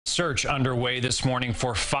Search underway this morning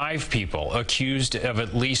for 5 people accused of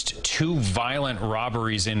at least 2 violent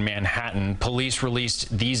robberies in Manhattan. Police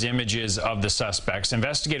released these images of the suspects.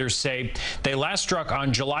 Investigators say they last struck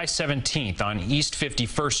on July 17th on East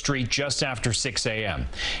 51st Street just after 6 a.m.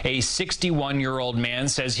 A 61-year-old man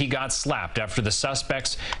says he got slapped after the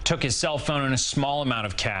suspects took his cell phone and a small amount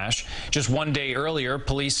of cash. Just one day earlier,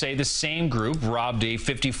 police say the same group robbed a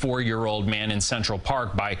 54-year-old man in Central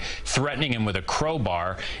Park by threatening him with a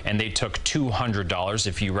crowbar, and they took $200.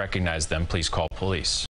 If you recognize them, please call police.